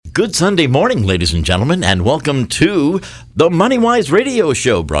Good Sunday morning, ladies and gentlemen, and welcome to the MoneyWise Radio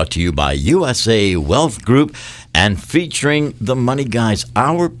Show, brought to you by USA Wealth Group and featuring the Money Guys,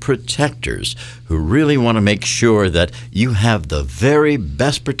 our protectors, who really want to make sure that you have the very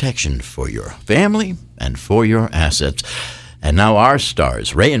best protection for your family and for your assets. And now our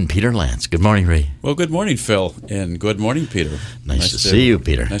stars, Ray and Peter Lance. Good morning, Ray. Well, good morning, Phil, and good morning, Peter. Nice to see you,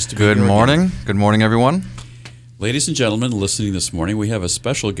 Peter. Nice to be Good here morning. again. Good morning, everyone. Ladies and gentlemen, listening this morning, we have a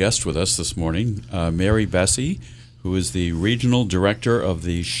special guest with us this morning, Mary Bessie, who is the Regional Director of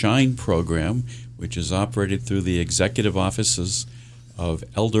the SHINE program, which is operated through the Executive Offices of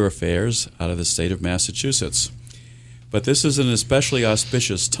Elder Affairs out of the state of Massachusetts. But this is an especially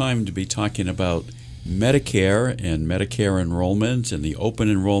auspicious time to be talking about Medicare and Medicare enrollment and the open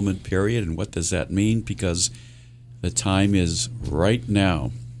enrollment period, and what does that mean, because the time is right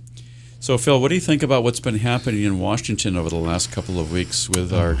now. So, Phil, what do you think about what's been happening in Washington over the last couple of weeks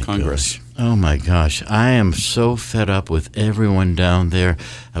with our Congress? Oh, my gosh. I am so fed up with everyone down there.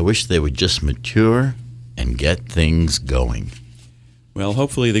 I wish they would just mature and get things going. Well,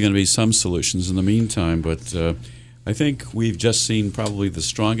 hopefully there are going to be some solutions in the meantime, but I think we've just seen probably the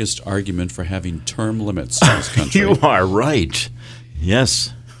strongest argument for having term limits in this country. You are right.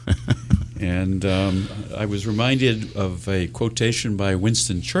 Yes. And I was reminded of a quotation by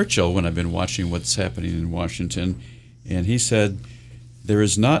Winston Churchill when I've been watching what's happening in Washington. And he said, "There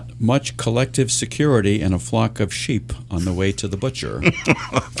is not much collective security in a flock of sheep on the way to the butcher."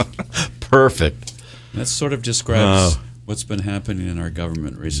 Perfect. That sort of describes what's been happening in our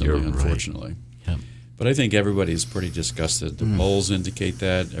government recently, You're right. unfortunately. Yep. But I think everybody's pretty disgusted. The polls indicate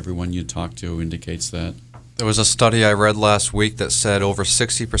that. Everyone you talk to indicates that. There was a study I read last week that said over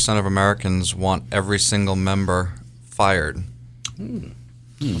 60% of Americans want every single member fired.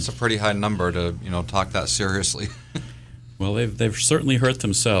 That's a pretty high number to, talk that seriously. Well, they've certainly hurt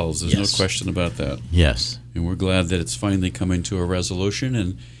themselves. There's Yes. no question about that. Yes. And we're glad that it's finally coming to a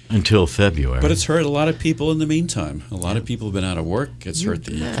resolution. Until February. But it's hurt a lot of people in the meantime. A lot of people have been out of work. It's hurt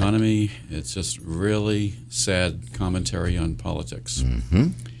the economy. It's just really sad commentary on politics. Mm-hmm.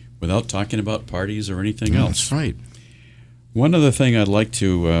 Without talking about parties or anything else. That's right. One other thing I'd like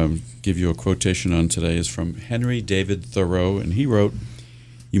to give you a quotation on today is from Henry David Thoreau, and he wrote,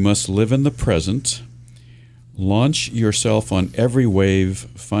 "You must live in the present, launch yourself on every wave,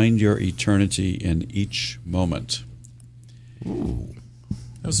 find your eternity in each moment." Ooh.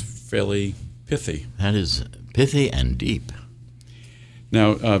 That was fairly pithy. That is pithy and deep.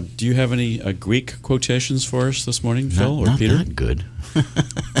 Now, do you have any Greek quotations for us this morning, Phil or not Peter? Not that good.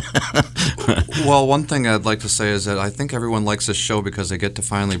 Well, one thing I'd like to say is that I think everyone likes this show because they get to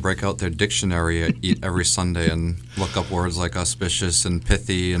finally break out their dictionary every Sunday and look up words like auspicious and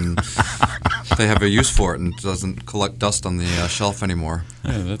pithy, and they have a use for it and it doesn't collect dust on the shelf anymore.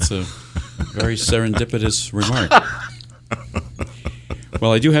 Yeah, that's a very serendipitous remark.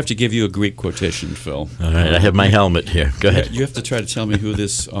 Well, I do have to give you a Greek quotation, Phil. All right, I have my helmet here. Go ahead. You have to try to tell me who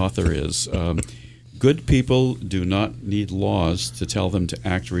this author is. Good people do not need laws to tell them to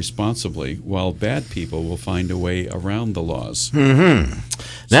act responsibly, while bad people will find a way around the laws. Mm-hmm.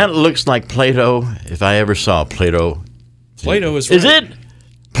 That looks like Plato, if I ever saw Plato. Plato is right. Is it?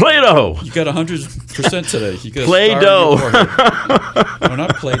 Plato! You got 100% today. You got Play-Doh. No,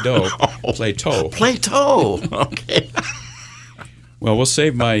 not Play-Doh. Plato. Plato! Okay. Well, we'll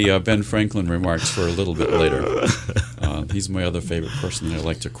save my Ben Franklin remarks for a little bit later. He's my other favorite person that I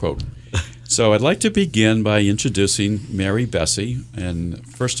like to quote. So I'd like to begin by introducing Mary Bessie. And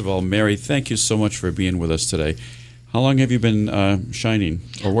first of all, Mary, thank you so much for being with us today. How long have you been shining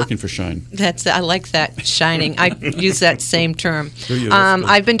or working for Shine? I like that, shining. I use that same term. Do you? That's good.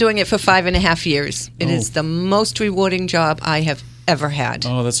 I've been doing it for 5.5 years. It is the most rewarding job I have ever had.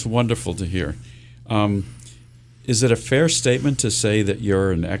 Oh, that's wonderful to hear. Is it a fair statement to say that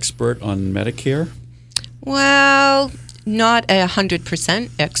you're an expert on Medicare? Well, not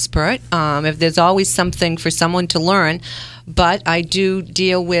 100% expert. If there's always something for someone to learn, but I do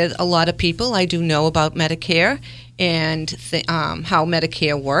deal with a lot of people. I do know about Medicare and how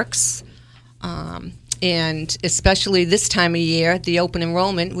Medicare works. And especially this time of year, the open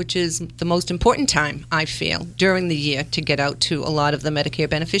enrollment, which is the most important time, I feel, during the year to get out to a lot of the Medicare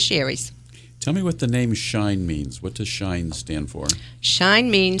beneficiaries. Tell me what the name SHINE means. What does SHINE stand for? SHINE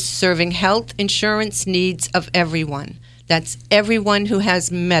means serving health insurance needs of everyone. That's everyone who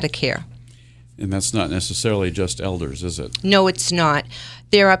has Medicare. And that's not necessarily just elders, is it? No, it's not.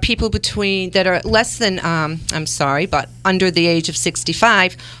 There are people that are less than, but under the age of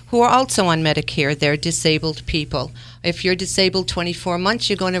 65 who are also on Medicare. They're disabled people. If you're disabled 24 months,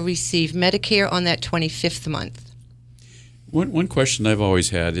 you're going to receive Medicare on that 25th month. One question I've always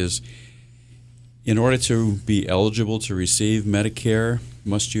had is, in order to be eligible to receive Medicare,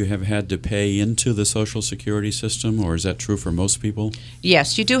 must you have had to pay into the Social Security system, or is that true for most people?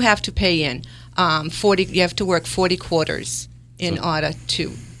 Yes, you do have to pay in. 40. You have to work 40 quarters in order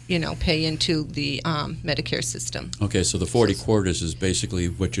to, pay into the Medicare system. Okay, so the 40 quarters is basically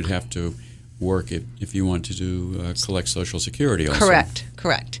what you'd have to work if you want to collect Social Security also.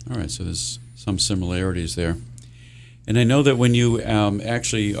 Correct. All right, so there's some similarities there. And I know that when you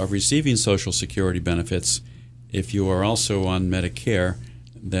actually are receiving Social Security benefits, if you are also on Medicare,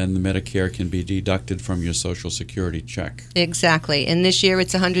 then the Medicare can be deducted from your Social Security check. Exactly. And this year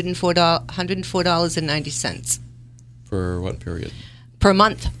it's $104.90. For what period? Per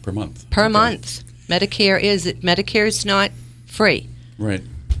month. Per month. Per Okay. month. Medicare is not free. Right.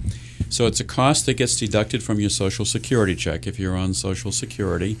 So it's a cost that gets deducted from your Social Security check if you're on Social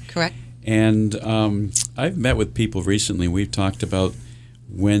Security. Correct. And I've met with people recently. We've talked about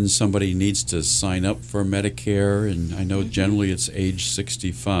when somebody needs to sign up for Medicare, and I know generally it's age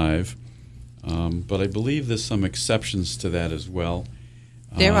 65, but I believe there's some exceptions to that as well.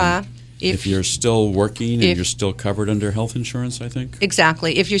 There are. If you're still working and you're still covered under health insurance, I think?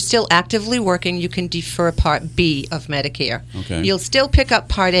 Exactly. If you're still actively working, you can defer Part B of Medicare. Okay. You'll still pick up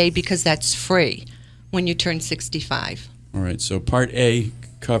Part A because that's free when you turn 65. All right, so Part A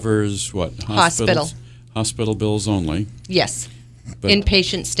covers what? Hospitals? Hospital bills only? Yes. But-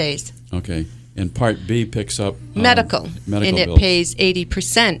 Inpatient stays. Okay. And Part B picks up Medical. medical And it bills. pays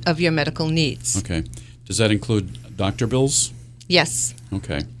 80% of your medical needs. Okay. Does that include doctor bills? Yes.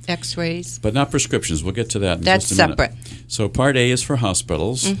 Okay. X-rays. But not prescriptions. We'll get to that in That's just a minute. separate. So Part A is for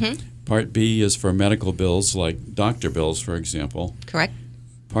hospitals. Mm-hmm. Part B is for medical bills, like doctor bills, for example. Correct.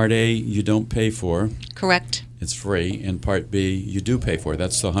 Part A you don't pay for. Correct. It's free. And Part B you do pay for.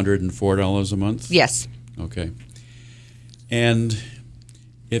 That's the $104 a month? Yes. Okay. And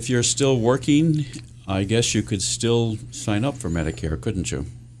if you're still working, I guess you could still sign up for Medicare, couldn't you?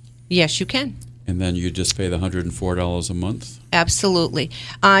 Yes, you can. And then you just pay the $104 a month? Absolutely.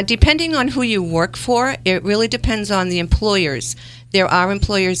 Depending on who you work for, it really depends on the employers. There are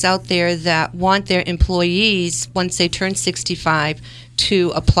employers out there that want their employees, once they turn 65,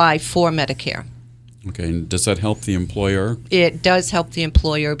 to apply for Medicare. Okay. And does that help the employer? It does help the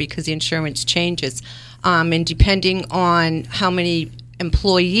employer because the insurance changes. And depending on how many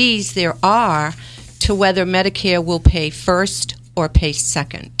employees there are, to whether Medicare will pay first or pay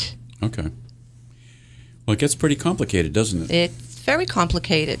second. Okay. Well, it gets pretty complicated, doesn't it? It's very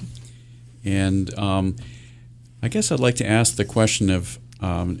complicated. And I guess I'd like to ask the question of,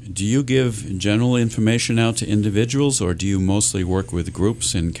 do you give general information out to individuals, or do you mostly work with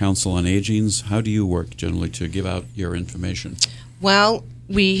groups and council on agings? How do you work generally to give out your information? Well,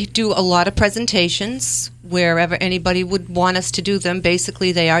 we do a lot of presentations wherever anybody would want us to do them.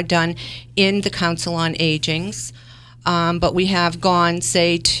 Basically, they are done in the Council on Agings. But we have gone,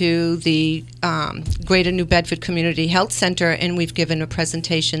 say, to the Greater New Bedford Community Health Center, and we've given a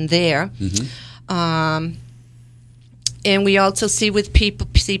presentation there. Mm-hmm. And we also see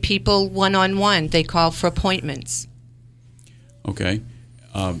people one-on-one. They call for appointments. Okay.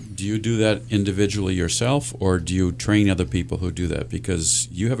 Do you do that individually yourself, or do you train other people who do that? Because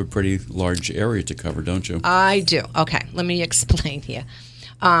you have a pretty large area to cover, don't you? I do. Okay, let me explain here.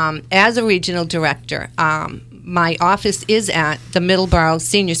 As a regional director, my office is at the Middleborough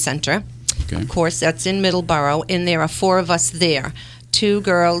Senior Center. Okay. Of course, that's in Middleborough, and there are 4 of us there. 2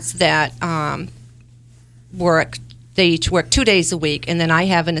 girls that work. They each work 2 days a week, and then I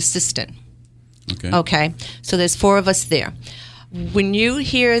have an assistant. Okay. Okay, so there's 4 of us there. When you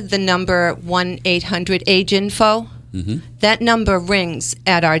hear the number 1-800-AGE-INFO, Mm-hmm. that number rings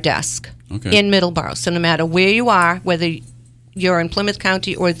at our desk Okay. in Middleborough. So no matter where you are, whether you're in Plymouth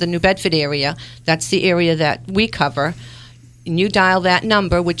County or the New Bedford area, that's the area that we cover, and you dial that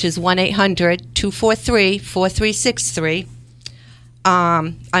number, which is 1-800-243-4363.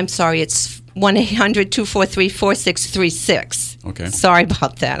 I'm sorry, it's 1-800-243-4636. Okay. Sorry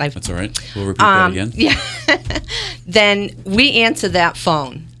about that. That's all right. We'll repeat that again. Yeah. Then we answer that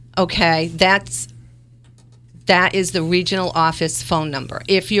phone. Okay, that is the regional office phone number.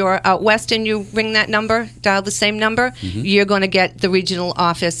 If you're out west and you ring that number, dial the same number, you're going to get the regional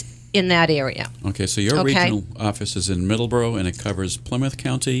office in that area. Okay, so your Okay. regional office is in Middleborough, and it covers Plymouth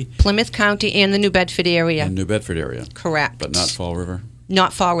County Plymouth County and the New Bedford area. and New Bedford area, Correct. but not Fall River?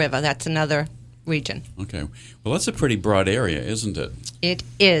 Not Fall River. That's another region. Okay. Well, that's a pretty broad area, isn't it? It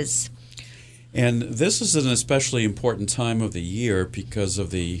is. And this is an especially important time of the year because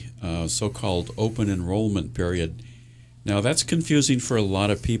of the so-called open enrollment period. Now, that's confusing for a lot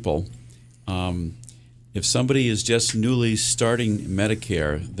of people. if somebody is just newly starting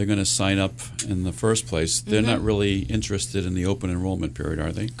Medicare, they're going to sign up in the first place. They're not really interested in the open enrollment period,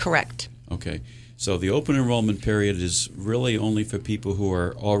 are they? Correct. Okay. So the open enrollment period is really only for people who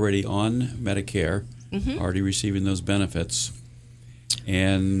are already on Medicare, already receiving those benefits.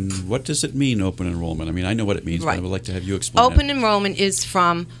 And what does it mean, open enrollment? I mean, I know what it means, but I would like to have you explain Open it. enrollment is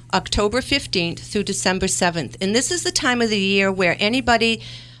from October 15th through December 7th. And this is the time of the year where anybody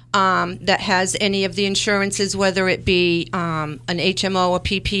that has any of the insurances, whether it be an HMO or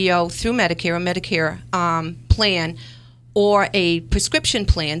PPO through Medicare or Medicare plan, or a prescription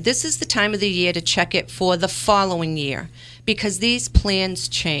plan, this is the time of the year to check it for the following year because these plans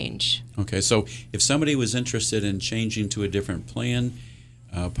change. Okay, so if somebody was interested in changing to a different plan,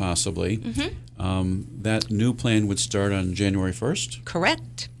 possibly, that new plan would start on January 1st?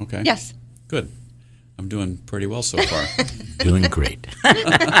 Correct. Okay. Yes. Good. I'm doing pretty well so far. Doing great.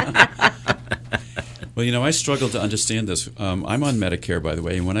 Well, you know, I struggle to understand this. I'm on Medicare, by the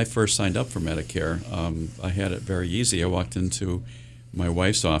way, and when I first signed up for Medicare, I had it very easy. I walked into my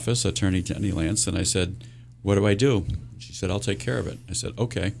wife's office, attorney Jenny Lance, and I said, "What do I do?" She said, "I'll take care of it." I said,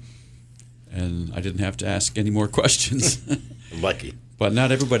 "Okay." And I didn't have to ask any more questions. Lucky. But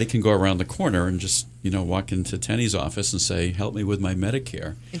not everybody can go around the corner and just, walk into Tenny's office and say, "Help me with my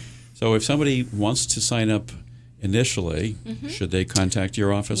Medicare." So if somebody wants to sign up initially, should they contact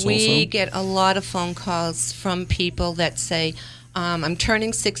your office also? We get a lot of phone calls from people that say, I'm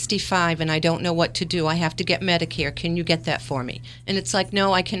turning 65 and I don't know what to do. I have to get Medicare. Can you get that for me? And it's like,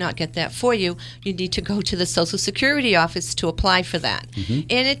 no, I cannot get that for you. You need to go to the Social Security office to apply for that.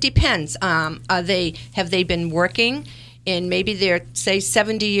 And it depends. Have they been working? And maybe they're, say,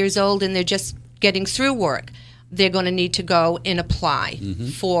 70 years old and they're just getting through work. They're going to need to go and apply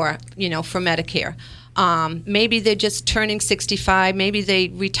for Medicare. Maybe they're just turning 65. Maybe they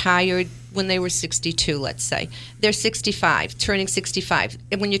retired when they were 62, let's say. They're 65, turning 65.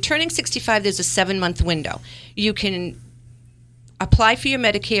 And when you're turning 65, there's a 7-month window. You can apply for your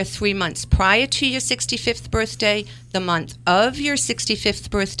Medicare 3 months prior to your 65th birthday, the month of your 65th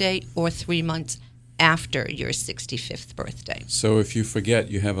birthday, or 3 months after your 65th birthday. So if you forget,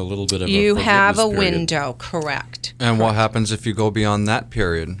 you have a little bit of You have a forgiveness period. window, correct. And what happens if you go beyond that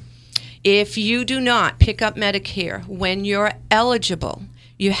period? If you do not pick up Medicare when you're eligible,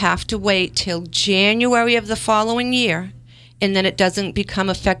 you have to wait till January of the following year, and then it doesn't become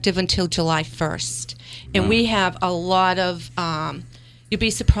effective until July 1st. And we have a lot of, you'd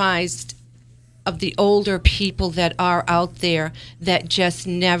be surprised, of the older people that are out there that just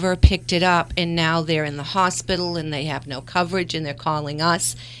never picked it up, and now they're in the hospital and they have no coverage and they're calling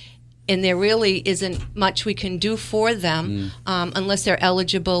us. And there really isn't much we can do for them unless they're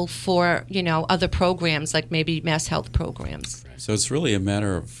eligible for, other programs like maybe Mass Health programs. So it's really a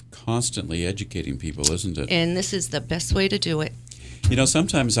matter of constantly educating people, isn't it? And this is the best way to do it.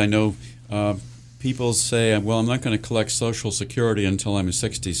 Sometimes I know people say, well, I'm not going to collect Social Security until I'm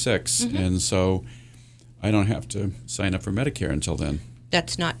 66, and so I don't have to sign up for Medicare until then.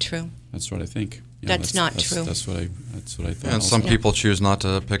 That's not true. That's what I think. That's not true. That's what I thought. And some people choose not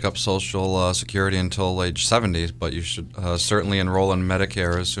to pick up Social Security until age 70, but you should certainly enroll in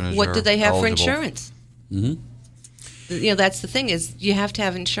Medicare as soon as you're eligible. What do they have for insurance? That's the thing is you have to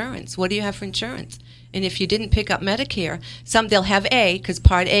have insurance. What do you have for insurance? And if you didn't pick up Medicare, they'll have A, because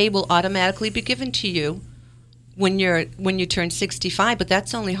Part A will automatically be given to you when you turn 65, but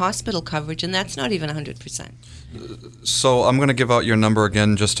that's only hospital coverage, and that's not even 100%. So I'm going to give out your number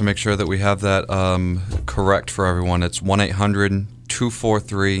again just to make sure that we have that correct for everyone. It's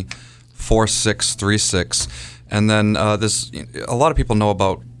 1-800-243-4636. And then a lot of people know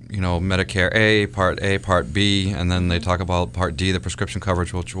about Medicare A, Part B, and then they talk about Part D, the prescription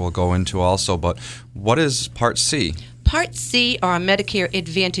coverage, which we'll go into also. But what is Part C? Part C are Medicare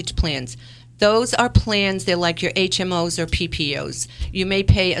Advantage plans. Those are plans, they're like your HMOs or PPOs. You may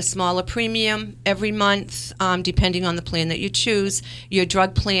pay a smaller premium every month, depending on the plan that you choose. Your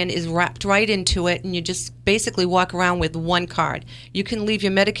drug plan is wrapped right into it, and you just basically walk around with one card. You can leave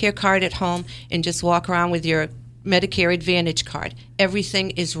your Medicare card at home and just walk around with your Medicare Advantage card.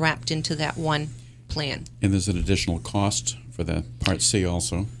 Everything is wrapped into that one plan. And there's an additional cost for the Part C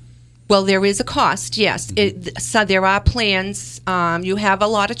also. Well, there is a cost, yes. So there are plans. You have a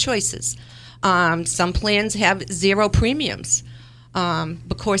lot of choices. Some plans have zero premiums.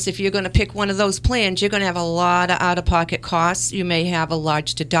 Of course, if you're going to pick one of those plans, you're going to have a lot of out-of-pocket costs. You may have a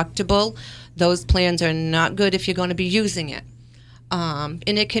large deductible. Those plans are not good if you're going to be using it. And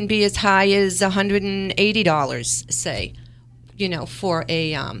it can be as high as $180, say, for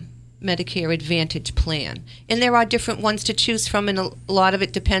a Medicare Advantage plan. And there are different ones to choose from, and a lot of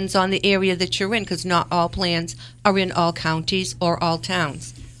it depends on the area that you're in, because not all plans are in all counties or all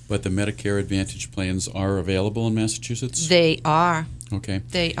towns. But the Medicare Advantage plans are available in Massachusetts? They are. Okay.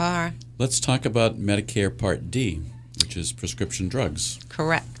 They are. Let's talk about Medicare Part D, which is prescription drugs.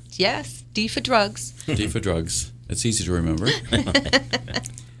 Correct. Yes, D for drugs. D for drugs. It's easy to remember.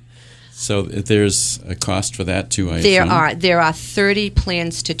 So there's a cost for that too, I assume? There are 30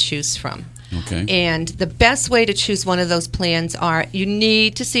 plans to choose from. Okay. And the best way to choose one of those plans are you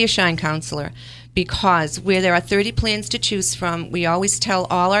need to see a Shine counselor, because where there are 30 plans to choose from, we always tell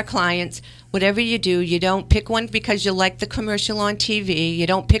all our clients, whatever you do, you don't pick one because you like the commercial on TV. You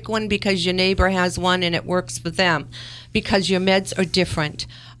don't pick one because your neighbor has one and it works for them, because your meds are different.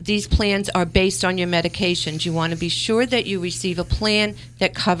 These plans are based on your medications. You want to be sure that you receive a plan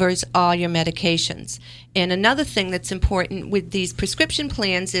that covers all your medications. And another thing that's important with these prescription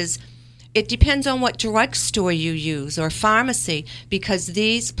plans is it depends on what drugstore you use or pharmacy, because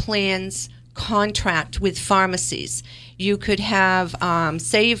these plans contract with pharmacies. You could have,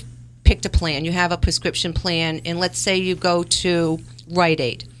 say you've picked a plan, you have a prescription plan, and let's say you go to Rite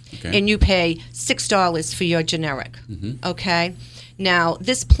Aid, Okay. and you pay $6 for your generic, okay? Now,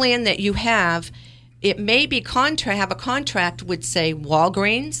 this plan that you have, it may be have a contract with, say,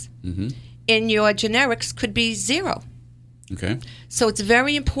 Walgreens, and your generics could be zero. Okay. So it's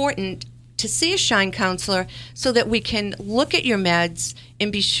very important to see a Shine counselor so that we can look at your meds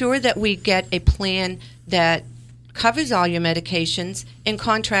and be sure that we get a plan that covers all your medications and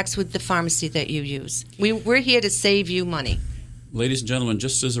contracts with the pharmacy that you use. We're here to save you money. Ladies and gentlemen,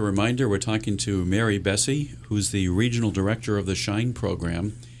 just as a reminder, we're talking to Mary Bessie, who's the Regional Director of the Shine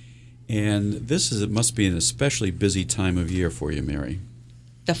program. And it must be an especially busy time of year for you, Mary.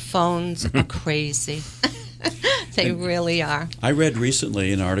 The phones are crazy. They really are. I read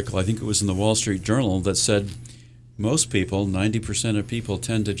recently an article, I think it was in the Wall Street Journal, that said most people, 90% of people,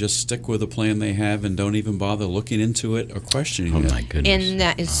 tend to just stick with the plan they have and don't even bother looking into it or questioning it. Oh, my goodness. And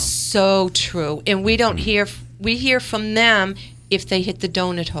that is so true. And we don't hear from them if they hit the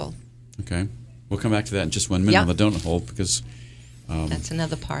donut hole. Okay. We'll come back to that in just 1 minute on the donut hole, because that's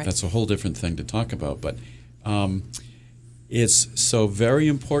another part. that's a whole different thing to talk about. But it's so very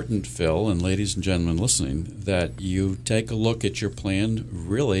important, Phil, and ladies and gentlemen listening, that you take a look at your plan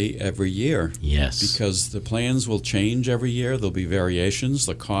really every year. Yes. Because the plans will change every year. There'll be variations.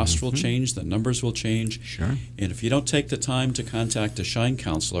 The cost will change. The numbers will change. Sure. And if you don't take the time to contact a Shine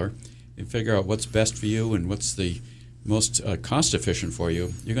counselor and figure out what's best for you and what's the most cost efficient for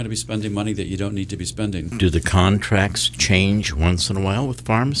you, you're going to be spending money that you don't need to be spending. Do the contracts change once in a while with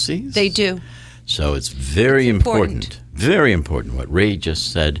pharmacies? They do. So it's very important. Very important what Ray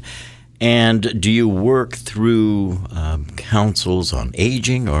just said. And do you work through councils on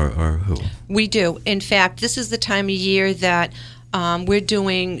aging or who? We do. In fact, this is the time of year that we're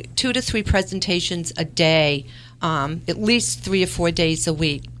doing 2 to 3 presentations a day, at least 3 or 4 days a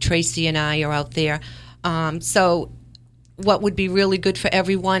week. Tracy and I are out there. So what would be really good for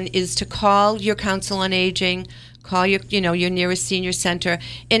everyone is to call your Council on Aging, call your nearest senior center,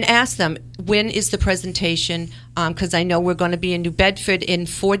 and ask them, when is the presentation? Because I know we're going to be in New Bedford in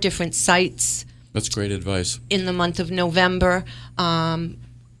 4 different sites. That's great advice. In the month of November.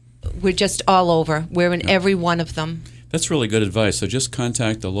 We're just all over. We're in every one of them. That's really good advice. So just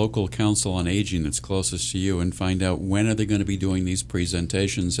contact the local Council on Aging that's closest to you and find out when are they going to be doing these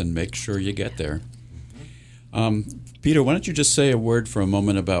presentations, and make sure you get there. Peter, why don't you just say a word for a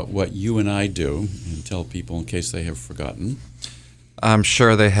moment about what you and I do and tell people in case they have forgotten. I'm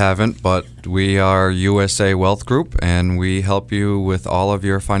sure they haven't, but we are USA Wealth Group, and we help you with all of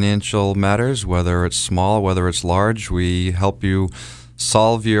your financial matters, whether it's small, whether it's large. We help you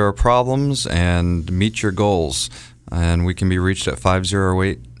solve your problems and meet your goals. And we can be reached at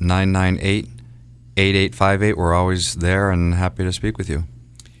 508-998-8858. We're always there and happy to speak with you.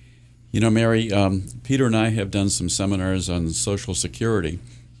 You know, Mary, Peter and I have done some seminars on Social Security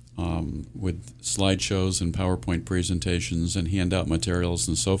with slideshows and PowerPoint presentations and handout materials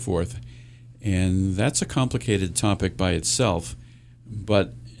and so forth. And that's a complicated topic by itself.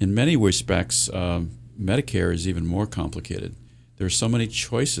 But in many respects, Medicare is even more complicated. There are so many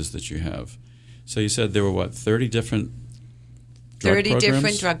choices that you have. So you said there were, 30 different drug 30 programs?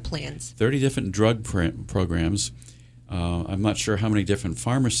 different drug plans. 30 different drug programs. I'm not sure how many different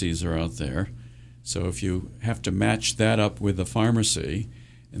pharmacies are out there. So if you have to match that up with the pharmacy,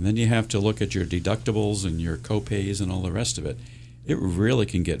 and then you have to look at your deductibles and your co-pays and all the rest of it, it really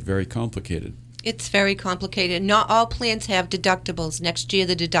can get very complicated. It's very complicated. Not all plans have deductibles. Next year,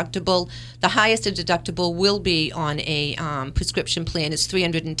 the highest deductible will be on a prescription plan is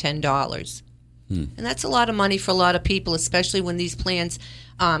 $310. And that's a lot of money for a lot of people, especially when these plans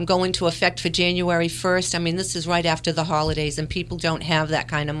go into effect for January 1st. I mean, this is right after the holidays, and people don't have that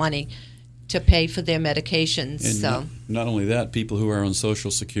kind of money to pay for their medications. And So not only that, people who are on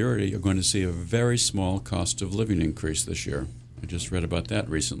Social Security are going to see a very small cost of living increase this year. I just read about that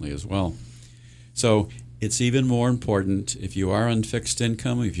recently as well. So it's even more important if you are on fixed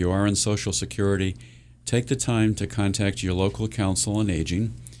income, if you are on Social Security, take the time to contact your local council on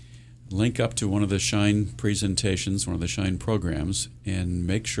aging, link up to one of the SHINE presentations, one of the SHINE programs, and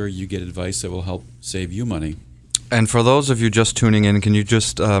make sure you get advice that will help save you money. And for those of you just tuning in, can you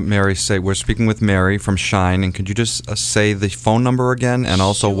just, Mary, say, we're speaking with Mary from SHINE, and could you just say the phone number again and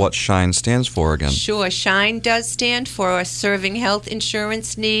also what SHINE stands for again? Sure. SHINE does stand for Serving Health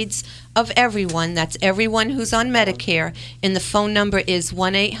Insurance Needs of Everyone. That's everyone who's on Medicare. And the phone number is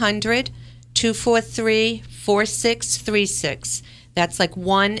 1-800-243-4636. That's like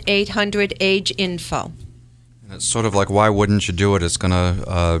 1-800-AGE-INFO. It's sort of like, why wouldn't you do it? It's going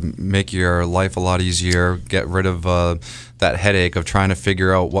to make your life a lot easier, get rid of that headache of trying to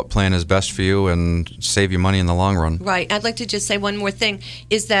figure out what plan is best for you and save you money in the long run. Right. I'd like to just say one more thing,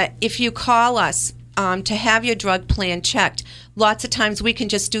 is that if you call us to have your drug plan checked, lots of times we can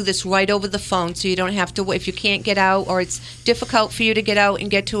just do this right over the phone, so you don't have to wait. If you can't get out or it's difficult for you to get out and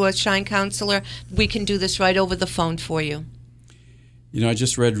get to a SHINE counselor, we can do this right over the phone for you. You know, I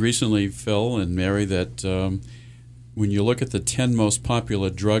just read recently, Phil and Mary, that when you look at the 10 most popular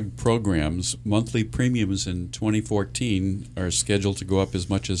drug programs, monthly premiums in 2014 are scheduled to go up as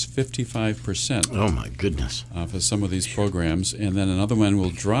much as 55%. Oh, my goodness. For some of these programs, and then another one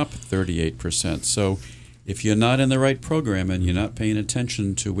will drop 38%. So if you're not in the right program and you're not paying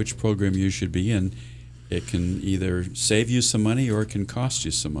attention to which program you should be in, it can either save you some money or it can cost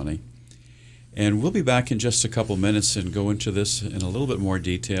you some money. And we'll be back in just a couple minutes and go into this in a little bit more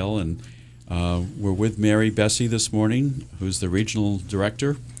detail. And we're with Mary Bessie this morning, who's the Regional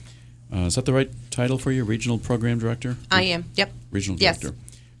Director. Is that the right title for you, Regional Program Director? I am, yep. Regional Yes. Director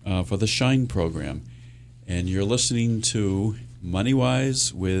for the SHINE program. And you're listening to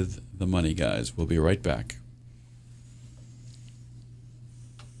MoneyWise with the Money Guys. We'll be right back.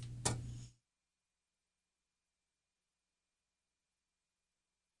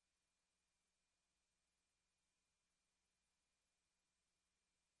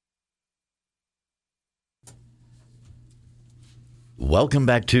 Welcome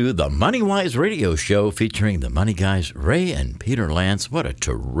back to the MoneyWise Radio Show featuring the Money Guys, Ray and Peter Lance. What a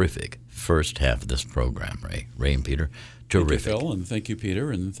terrific first half of this program, Ray. Ray and Peter, terrific. Thank you, Phil, and thank you,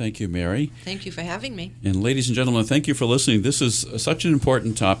 Peter, and thank you, Mary. Thank you for having me. And ladies and gentlemen, thank you for listening. This is such an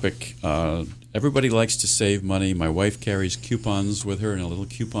important topic. Everybody likes to save money. My wife carries coupons with her in a little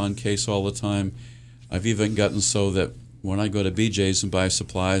coupon case all the time. I've even gotten so that when I go to BJ's and buy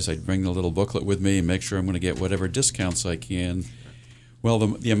supplies, I bring the little booklet with me and make sure I'm going to get whatever discounts I can. Well,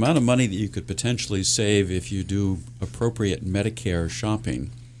 the amount of money that you could potentially save if you do appropriate Medicare shopping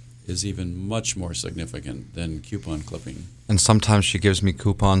is even much more significant than coupon clipping. And sometimes she gives me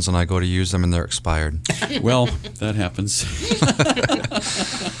coupons and I go to use them and they're expired. Well, that happens.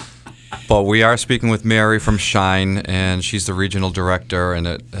 But we are speaking with Mary from SHINE, and she's the regional director, and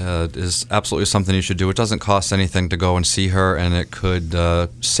it is absolutely something you should do. It doesn't cost anything to go and see her, and it could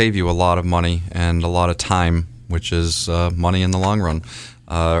save you a lot of money and a lot of time, which is money in the long run.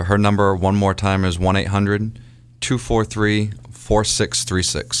 Her number, one more time, is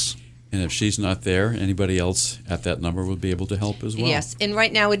 1-800-243-4636. And if she's not there, anybody else at that number will be able to help as well. Yes, and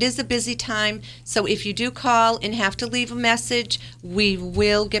right now it is a busy time, so if you do call and have to leave a message, we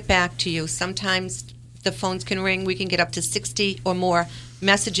will get back to you. Sometimes the phones can ring. We can get up to 60 or more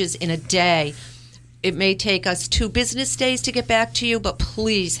messages in a day. It may take us 2 business days to get back to you, but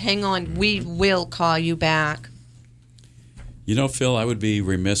please hang on. We will call you back. You know, Phil, I would be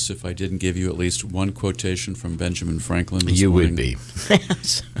remiss if I didn't give you at least one quotation from Benjamin Franklin this You morning. would be.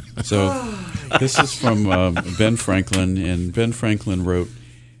 So this is from Ben Franklin, and Ben Franklin wrote,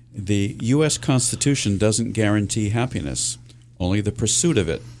 "The U.S. Constitution doesn't guarantee happiness, only the pursuit of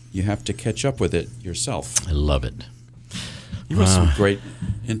it. You have to catch up with it yourself." I love it. He wrote some great,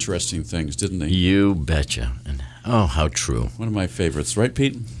 interesting things, didn't he? You betcha. And oh, how true. One of my favorites. Right,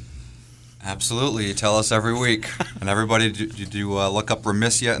 Pete? Absolutely. You tell us every week. And everybody, did you look up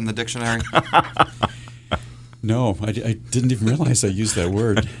remiss yet in the dictionary? No, I didn't even realize I used that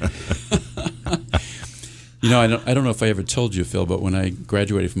word. You know, I don't know if I ever told you, Phil, but when I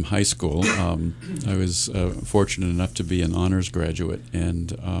graduated from high school, I was fortunate enough to be an honors graduate,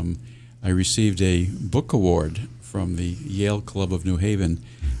 and I received a book award from the Yale Club of New Haven,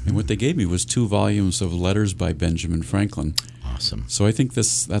 and what they gave me was 2 volumes of letters by Benjamin Franklin. Awesome. So I think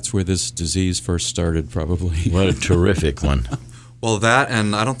that's where this disease first started, probably. What a terrific one. Well, that,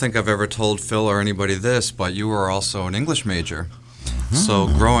 and I don't think I've ever told Phil or anybody this, but you were also an English major. So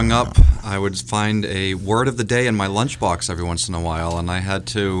growing up, I would find a word of the day in my lunchbox every once in a while, and I had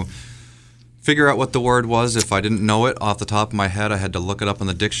to figure out what the word was. If I didn't know it off the top of my head, I had to look it up in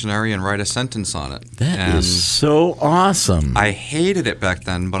the dictionary and write a sentence on it. That is so awesome. I hated it back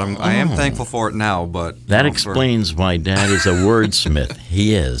then, but I am thankful for it now. But that explains why Dad is a wordsmith.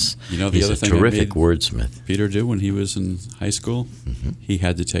 He is. You know, the He's other a thing terrific wordsmith. Peter do when he was in high school, he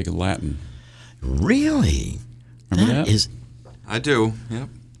had to take Latin. Really? Remember that? Is, I do. Yep.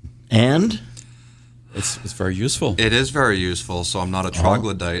 and It's very useful. It is very useful, so I'm not a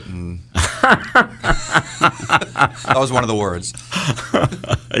troglodyte. And that was one of the words.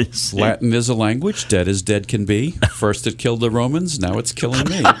 I see. Latin is a language, dead as dead can be. First it killed the Romans, now it's killing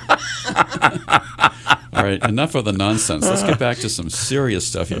me. All right, enough of the nonsense. Let's get back to some serious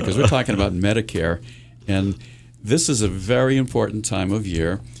stuff here, because we're talking about Medicare, and this is a very important time of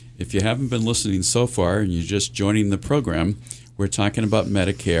year. If you haven't been listening so far and you're just joining the program, we're talking about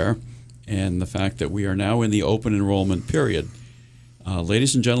Medicare and the fact that we are now in the open enrollment period.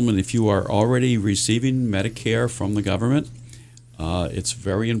 Ladies and gentlemen, if you are already receiving Medicare from the government, it's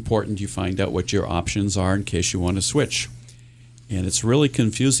very important you find out what your options are in case you want to switch. And it's really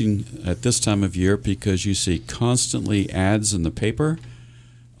confusing at this time of year because you see constantly ads in the paper,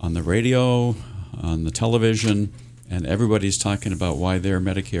 on the radio, on the television, and everybody's talking about why their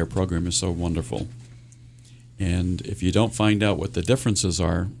Medicare program is so wonderful. And if you don't find out what the differences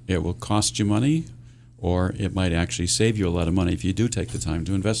are, it will cost you money, or it might actually save you a lot of money if you do take the time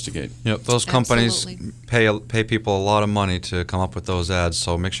to investigate. Yep, those companies Absolutely. pay people a lot of money to come up with those ads,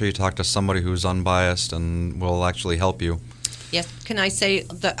 so make sure you talk to somebody who's unbiased and will actually help you. Yes. Can I say,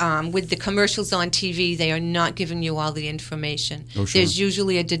 with the commercials on TV, they are not giving you all the information. Oh, sure. There's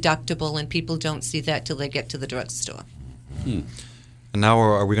usually a deductible, and people don't see that till they get to the drugstore. And now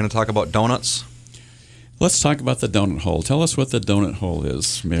are we going to talk about donuts? Let's talk about the donut hole. Tell us what the donut hole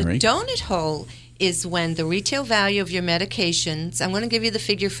is, Mary. The donut hole is when the retail value of your medications, I'm going to give you the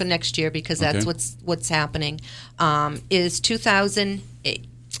figure for next year because that's Okay. what's happening, is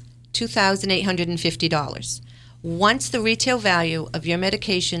 $2,850. Once the retail value of your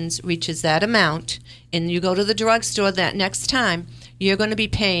medications reaches that amount and you go to the drugstore that next time, you're going to be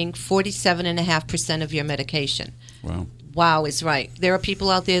paying 47.5% of your medication. Wow. Wow is right. There are people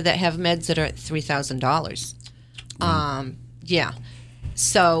out there that have meds that are at $3,000. Yeah.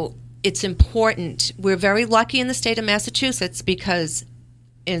 So it's important. We're very lucky in the state of Massachusetts because,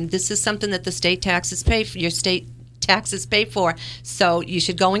 and this is something that the state taxes pay for, your state taxes pay for, so you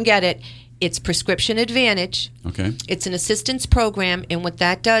should go and get it. It's Prescription Advantage. Okay. It's an assistance program, and what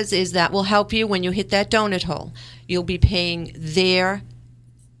that does is that will help you when you hit that donut hole. You'll be paying their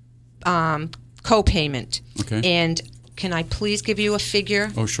co-payment. Okay. And can I please give you a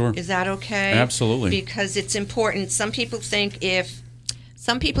figure? Oh, sure. Is that okay? Absolutely. Because it's important. Some people think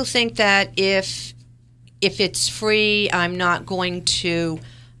that if it's free, I'm not going to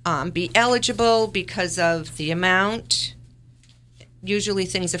be eligible because of the amount. Usually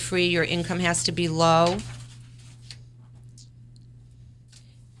things are free. Your income has to be low.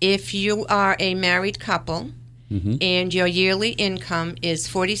 If you are a married couple and your yearly income is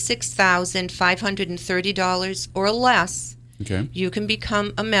 $46,530 or less, Okay. you can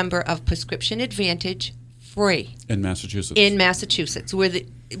become a member of Prescription Advantage free In Massachusetts. in Massachusetts. We're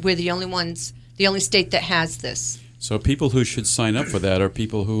the only ones, the only state that has this. So people who should sign up for that are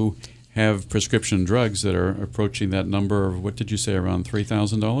people who have prescription drugs that are approaching that number of, what did you say, around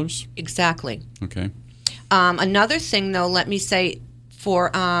 $3,000? Exactly. Okay. Another thing, though, let me say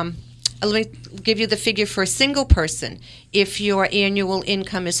let me give you the figure for a single person. If your annual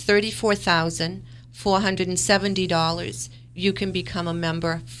income is $34,470, you can become a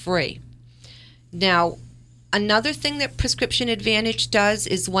member free. Now, another thing that Prescription Advantage does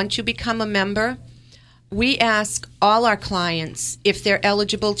is once you become a member, we ask all our clients if they're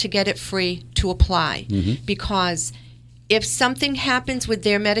eligible to get it free to apply. Because if something happens with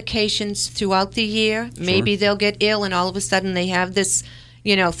their medications throughout the year, maybe they'll get ill and all of a sudden they have this,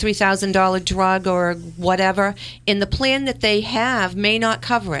 $3,000 drug or whatever, and the plan that they have may not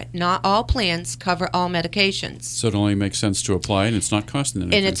cover it. Not all plans cover all medications. So it only makes sense to apply, and it's not costing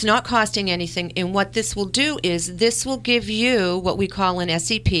anything. And it's not costing anything. And what this will do is this will give you what we call an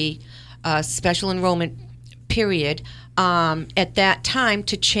SEP, special enrollment period, at that time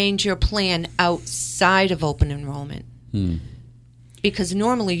to change your plan outside of open enrollment. because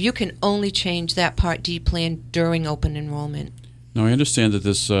normally you can only change that Part D plan during open enrollment. Now, I understand that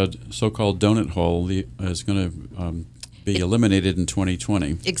this so-called donut hole is going to be eliminated in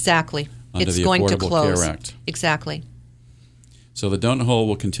 2020. Exactly. Under It's the going to Affordable close. Care Act. Exactly. So the donut hole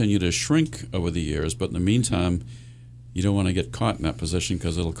will continue to shrink over the years, but in the meantime, you don't want to get caught in that position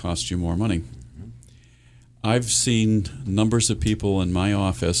because it'll cost you more money. I've seen numbers of people in my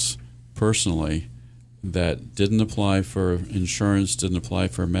office personally that didn't apply for insurance, didn't apply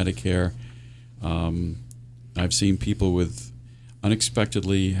for Medicare. I've seen people with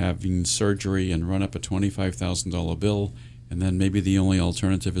unexpectedly having surgery and run up a $25,000 bill, and then maybe the only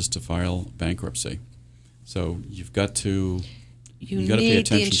alternative is to file bankruptcy. So you've got to You got to pay need the attention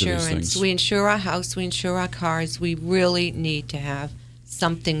to these insurance. things. We insure our house, we insure our cars. We really need to have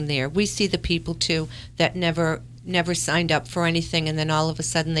something there. We see the people too that never signed up for anything, and then all of a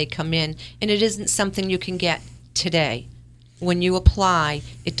sudden they come in, and it isn't something you can get today. When you apply,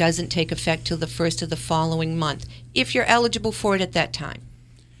 it doesn't take effect till the first of the following month, if you're eligible for it at that time.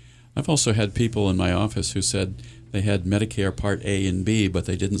 I've also had people in my office who said they had Medicare Part A and B, but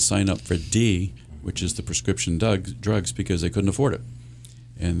they didn't sign up for D, which is the prescription drugs, because they couldn't afford it.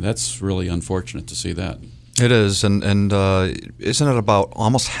 And that's really unfortunate to see that. It is, and isn't it about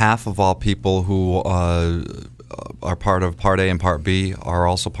almost half of all people who are part of Part A and Part B are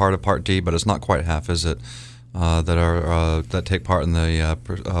also part of Part D, but it's not quite half, is it, that take part in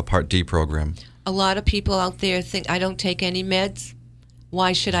the Part D program? A lot of people out there think, I don't take any meds.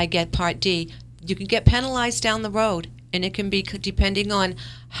 Why should I get Part D? You can get penalized down the road, and it can be depending on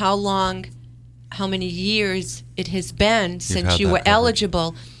how many years it has been since you were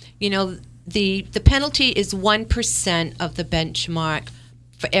eligible. You know, the penalty is 1% of the benchmark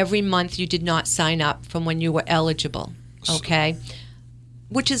for every month you did not sign up from when you were eligible, okay?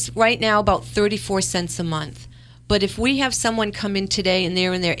 Which is right now about 34 cents a month. But if we have someone come in today and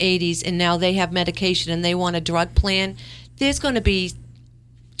they're in their 80s and now they have medication and they want a drug plan, there's going to be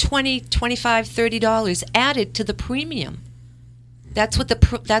 $20, $25, $30 added to the premium. That's what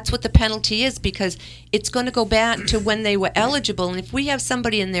the penalty is, because it's going to go back to when they were eligible. And if we have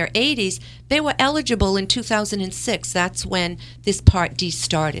somebody in their 80s, they were eligible in 2006. That's when this Part D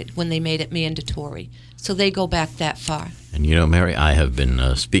started, when they made it mandatory. So they go back that far. And you know, Mary, I have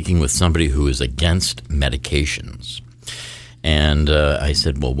been speaking with somebody who is against medications. And I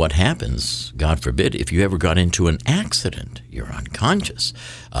said, well, what happens, God forbid, if you ever got into an accident? You're unconscious.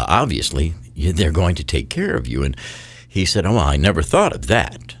 Obviously, they're going to take care of you. And he said, oh, well, I never thought of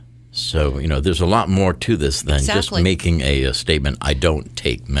that. So, you know, there's a lot more to this than just making a statement, I don't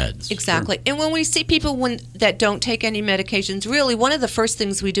take meds. Exactly. Sure. And when we see people that don't take any medications, really, one of the first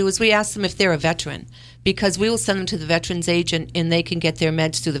things we do is we ask them if they're a veteran, because we will send them to the veterans agent and they can get their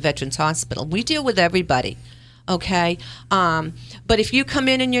meds through the Veterans Hospital. We deal with everybody, okay? But if you come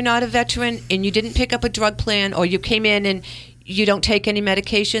in and you're not a veteran and you didn't pick up a drug plan, or you came in and you don't take any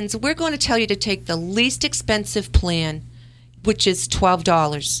medications, we're going to tell you to take the least expensive plan, which is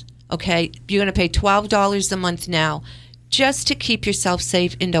 $12, okay? You're going to pay $12 a month now just to keep yourself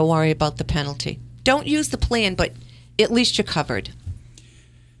safe and don't worry about the penalty. Don't use the plan, but at least you're covered.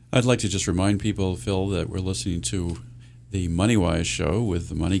 I'd like to just remind people, Phil, that we're listening to the MoneyWise show with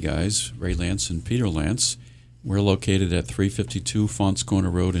the Money Guys, Ray Lance and Peter Lance. We're located at 352 Fonts Corner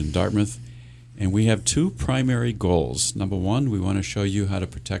Road in Dartmouth. And we have two primary goals. Number one, we want to show you how to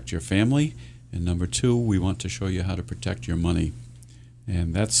protect your family. And number two, we want to show you how to protect your money.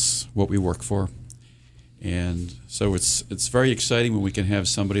 And that's what we work for. And so it's very exciting when we can have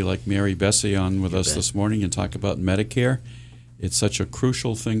somebody like Mary Bessie on with us this morning and talk about Medicare. It's such a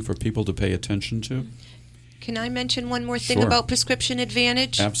crucial thing for people to pay attention to. Can I mention one more thing about Prescription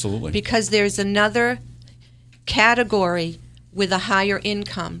Advantage? Absolutely. Because there's another category with a higher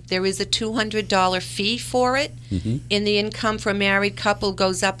income. There is a $200 fee for it, and the income for a married couple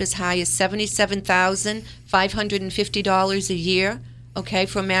goes up as high as $77,550 a year, okay,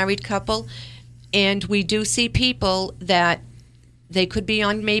 for a married couple. And we do see people that they could be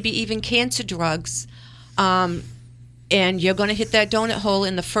on maybe even cancer drugs, and you're going to hit that donut hole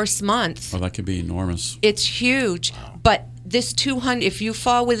in the first month. Oh, that could be enormous. It's huge. But this $200, if you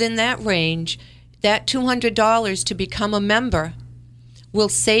fall within that range, that $200 to become a member will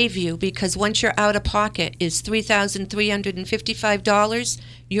save you, because once you're out of pocket is $3,355.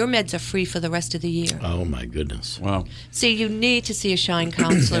 Your meds are free for the rest of the year. Oh, my goodness. Wow. See, you need to see a Shine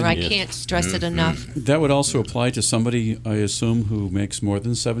counselor. I can't stress it enough. That would also apply to somebody, I assume, who makes more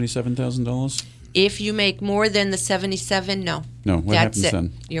than $77,000? If you make more than the 77, no. No, what happens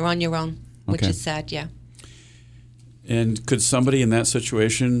then? You're on your own, which is sad, yeah. And could somebody in that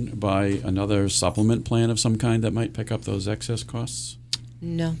situation buy another supplement plan of some kind that might pick up those excess costs?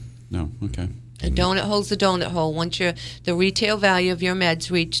 No. No. Okay. The donut hole's the donut hole. Once the retail value of your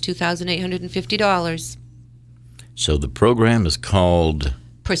meds reach $2,850. So the program is called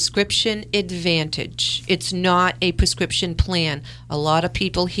Prescription Advantage. It's not a prescription plan. A lot of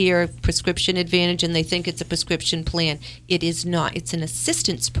people hear Prescription Advantage and they think it's a prescription plan. It is not. It's an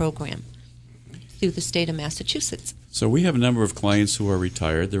assistance program through the state of Massachusetts. So we have a number of clients who are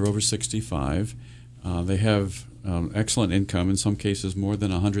retired. They're over 65. They have excellent income, in some cases more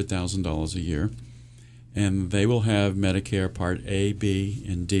than $100,000 a year. And they will have Medicare Part A, B,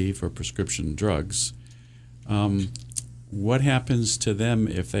 and D for prescription drugs. What happens to them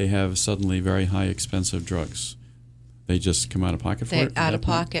if they have suddenly very high expensive drugs? They just come out of pocket for it? Out of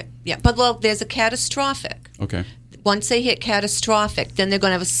pocket. Yeah. But, well, there's a catastrophic. Okay. Once they hit catastrophic, then they're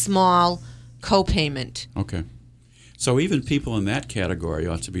going to have a small copayment. Okay. So even people in that category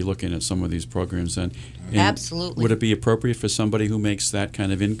ought to be looking at some of these programs then. And absolutely. Would it be appropriate for somebody who makes that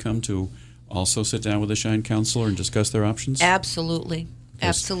kind of income to also sit down with a Shine counselor and discuss their options? Absolutely.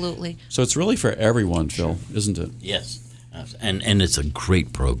 Absolutely. So it's really for everyone, Phil, isn't it? Yes. And it's a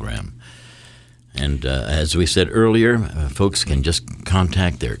great program. And as we said earlier, folks can just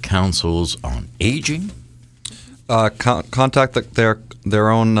contact their councils on aging. Contact their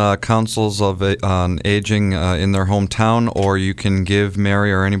own councils on aging in their hometown, or you can give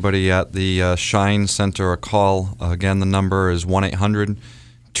Mary or anybody at the Shine Center a call. Again, the number is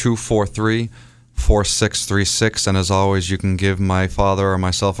 1-800-243-4636. And as always, you can give my father or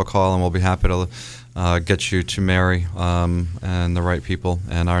myself a call, and we'll be happy to get you to Mary and the right people.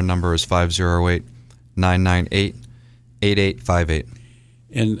 And our number is 508-998-8858.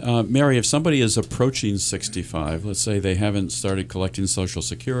 And Mary, if somebody is approaching 65, let's say they haven't started collecting Social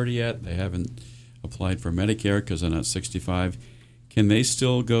Security yet, they haven't applied for Medicare because they're not 65, can they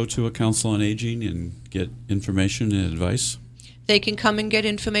still go to a council on aging and get information and advice? They can come and get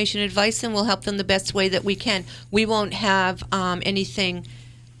information and advice, and we'll help them the best way that we can. We won't have anything.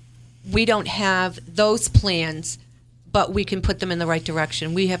 We don't have those plans, but we can put them in the right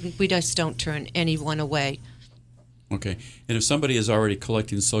direction. We just don't turn anyone away. Okay. And if somebody is already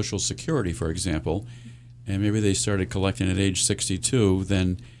collecting Social Security, for example, and maybe they started collecting at age 62,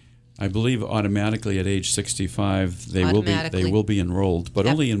 then I believe automatically at age 65 they will be enrolled, but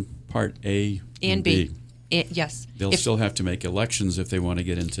only in Part A and B. Yes. They'll still have to make elections if they want to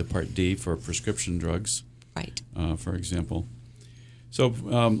get into Part D for prescription drugs, right? For example. So,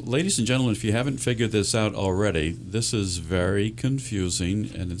 ladies and gentlemen, if you haven't figured this out already, this is very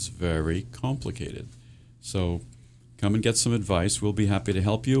confusing and it's very complicated. So come and get some advice. We'll be happy to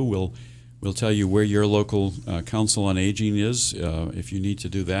help you. We'll tell you where your local council on aging is if you need to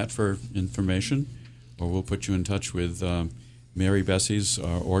do that for information, or we'll put you in touch with Mary Bessie's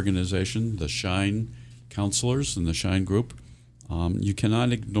organization, the Shine Counselors and the Shine Group. You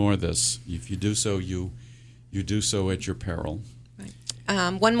cannot ignore this. If you do so, you do so at your peril. Right.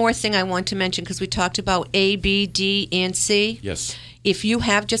 One more thing I want to mention, because we talked about A, B, D, and C. Yes. If you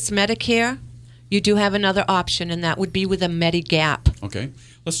have just Medicare, you do have another option, and that would be with a Medigap. Okay.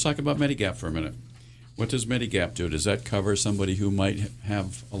 Let's talk about Medigap for a minute. What does Medigap do? Does that cover somebody who might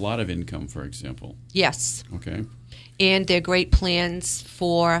have a lot of income, for example? Yes. Okay. And they're great plans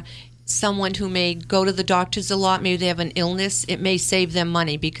for someone who may go to the doctors a lot. Maybe they have an illness. It may save them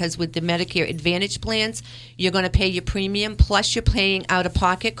money, because with the Medicare Advantage plans, you're going to pay your premium, plus you're paying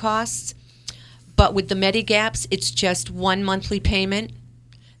out-of-pocket costs. But with the Medigaps, it's just one monthly payment.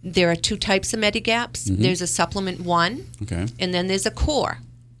 There are two types of Medigaps. Mm-hmm. There's a Supplement 1, okay, and then there's a Core.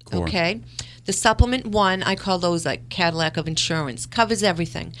 Okay? The Supplement 1, I call those like Cadillac of insurance, covers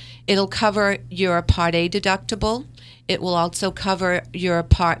everything. It'll cover your Part A deductible. It will also cover your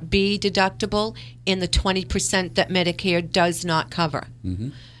Part B deductible and the 20% that Medicare does not cover. Mm-hmm.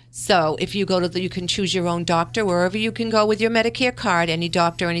 So if you go to you can choose your own doctor wherever you can go with your Medicare card, any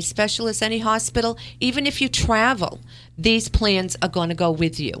doctor, any specialist, any hospital. Even if you travel, these plans are going to go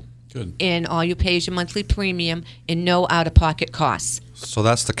with you. Good. And all you pay is your monthly premium and no out-of-pocket costs. So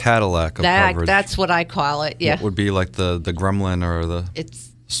that's the Cadillac of coverage. That's what I call it, yeah. What would be like the Gremlin or the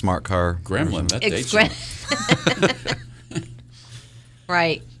smart car? Gremlin, that dates you.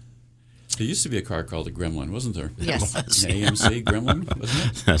 Right. There used to be a car called a Gremlin, wasn't there? Yes. An AMC Gremlin,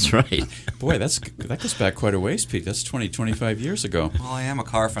 wasn't it? That's right. Boy, that goes back quite a ways, Pete. That's 25 years ago. Well, I am a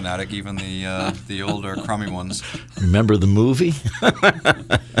car fanatic, even the older crummy ones. Remember the movie?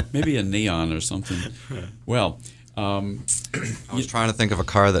 Maybe a Neon or something. Well, I was trying to think of a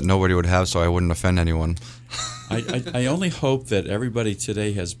car that nobody would have so I wouldn't offend anyone. I only hope that everybody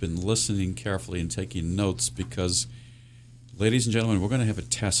today has been listening carefully and taking notes, because, ladies and gentlemen, we're going to have a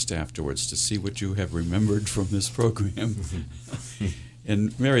test afterwards to see what you have remembered from this program.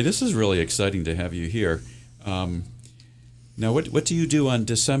 And Mary, this is really exciting to have you here. Now, what do you do on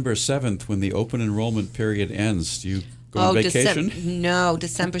December 7th when the open enrollment period ends? Do you go on vacation? No,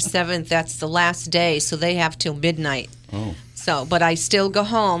 December 7th, that's the last day, so they have till midnight. Oh. So, but I still go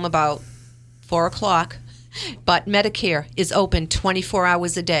home about 4 o'clock. But Medicare is open 24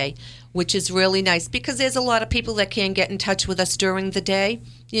 hours a day, which is really nice because there's a lot of people that can't get in touch with us during the day.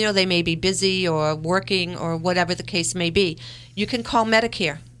 You know, they may be busy or working or whatever the case may be. You can call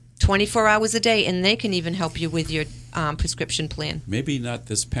Medicare 24 hours a day, and they can even help you with your prescription plan. Maybe not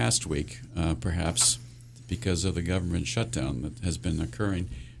this past week, perhaps, because of the government shutdown that has been occurring.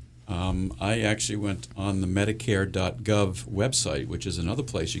 I actually went on the Medicare.gov website, which is another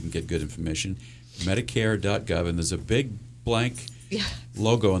place you can get good information, Medicare.gov, and there's a big blank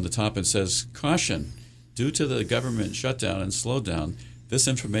logo on the top and says, "Caution, due to the government shutdown and slowdown, this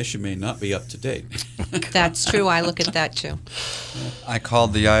information may not be up to date." That's true. I look at that too. I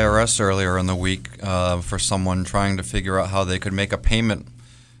called the IRS earlier in the week for someone trying to figure out how they could make a payment.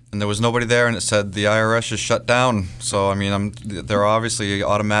 And there was nobody there, and it said the IRS is shut down. So, I mean, they're obviously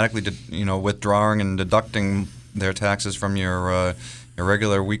automatically, withdrawing and deducting their taxes from your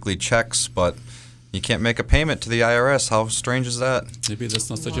regular weekly checks, but you can't make a payment to the IRS. How strange is that? Maybe that's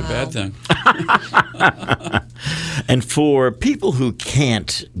not such a bad thing. And for people who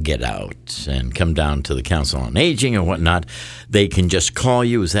can't get out and come down to the Council on Aging or whatnot, they can just call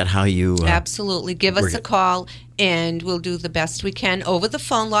you. Is that how you... Absolutely. Give us a call, and we'll do the best we can over the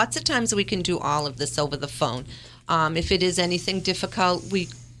phone. Lots of times we can do all of this over the phone. If it is anything difficult, we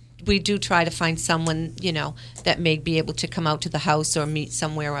do try to find someone, that may be able to come out to the house or meet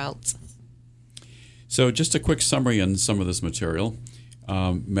somewhere else. So just a quick summary on some of this material.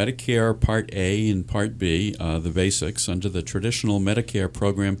 Medicare Part A and Part B, the basics. Under the traditional Medicare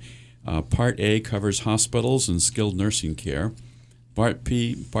program, Part A covers hospitals and skilled nursing care. Part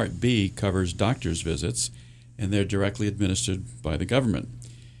B covers doctor's visits, and they're directly administered by the government.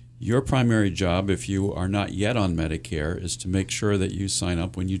 Your primary job, if you are not yet on Medicare, is to make sure that you sign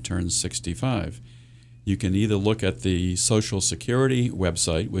up when you turn 65. You can either look at the Social Security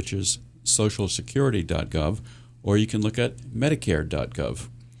website, which is socialsecurity.gov, or you can look at medicare.gov,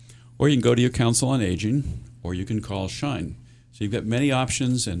 or you can go to your Council on Aging, or you can call Shine. So you've got many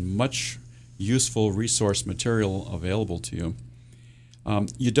options and much useful resource material available to you.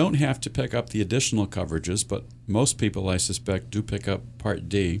 You don't have to pick up the additional coverages, but most people, I suspect, do pick up Part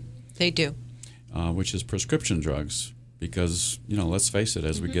D. They do. Which is prescription drugs, because, let's face it,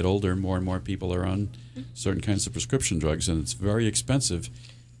 as we get older, more and more people are on certain kinds of prescription drugs, and it's very expensive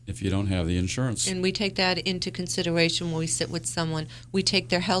if you don't have the insurance. And we take that into consideration when we sit with someone. We take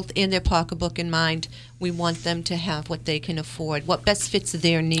their health and their pocketbook in mind. We want them to have what they can afford. What best fits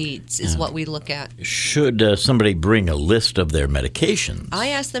their needs is what we look at. Should somebody bring a list of their medications? I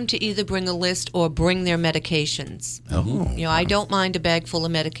ask them to either bring a list or bring their medications. Oh. I don't mind a bag full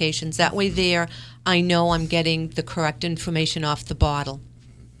of medications. That way there, I know I'm getting the correct information off the bottle.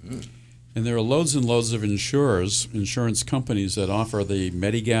 And there are loads and loads of insurance companies that offer the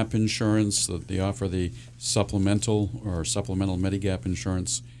Medigap insurance, that they offer the supplemental Medigap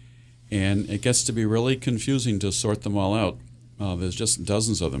insurance. And it gets to be really confusing to sort them all out. There's just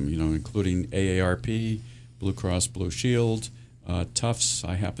dozens of them, including AARP, Blue Cross Blue Shield, Tufts.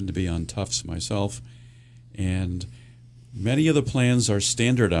 I happen to be on Tufts myself. And many of the plans are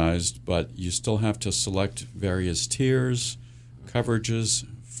standardized, but you still have to select various tiers, coverages,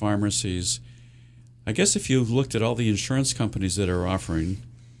 pharmacies. I guess if you looked at all the insurance companies that are offering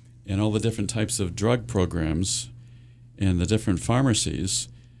and all the different types of drug programs and the different pharmacies,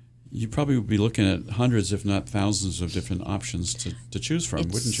 you probably would be looking at hundreds, if not thousands, of different options to choose from,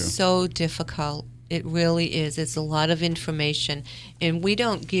 wouldn't you? It's so difficult. It really is. It's a lot of information. And we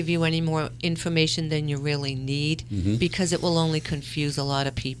don't give you any more information than you really need because it will only confuse a lot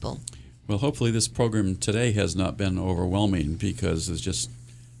of people. Well, hopefully this program today has not been overwhelming because it's just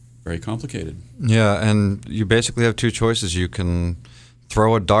very complicated. Yeah, and you basically have two choices. You can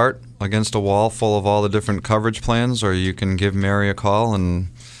throw a dart against a wall full of all the different coverage plans, or you can give Mary a call, and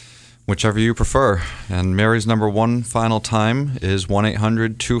whichever you prefer. And Mary's number one final time is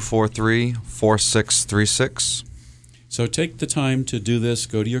 1-800-243-4636. So take the time to do this.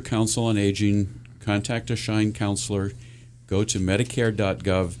 Go to your Council on Aging, contact a Shine counselor, go to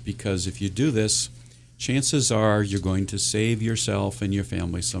Medicare.gov, because if you do this, chances are you're going to save yourself and your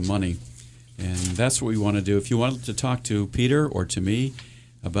family some money. And that's what we want to do. If you wanted to talk to Peter or to me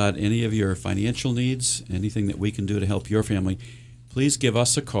about any of your financial needs, anything that we can do to help your family, please give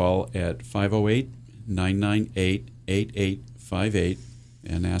us a call at 508-998-8858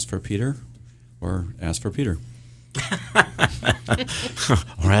 and ask for Peter or ask for Peter.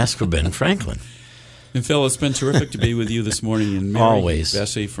 Or ask for Ben Franklin. And Phil, it's been terrific to be with you this morning. And Mary Always.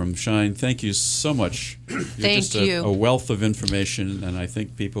 Bessie from Shine, thank you so much. You're Thank just you. a wealth of information, and I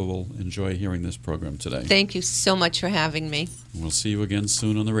think people will enjoy hearing this program today. Thank you so much for having me. We'll see you again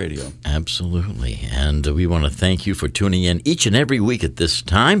soon on the radio. Absolutely. And we want to thank you for tuning in each and every week at this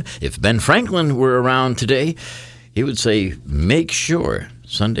time. If Ben Franklin were around today, he would say, make sure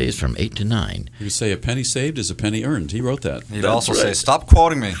Sundays from 8 to 9. You say a penny saved is a penny earned. He wrote that. He'd also say, stop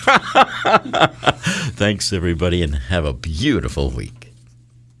quoting me. Thanks, everybody, and have a beautiful week.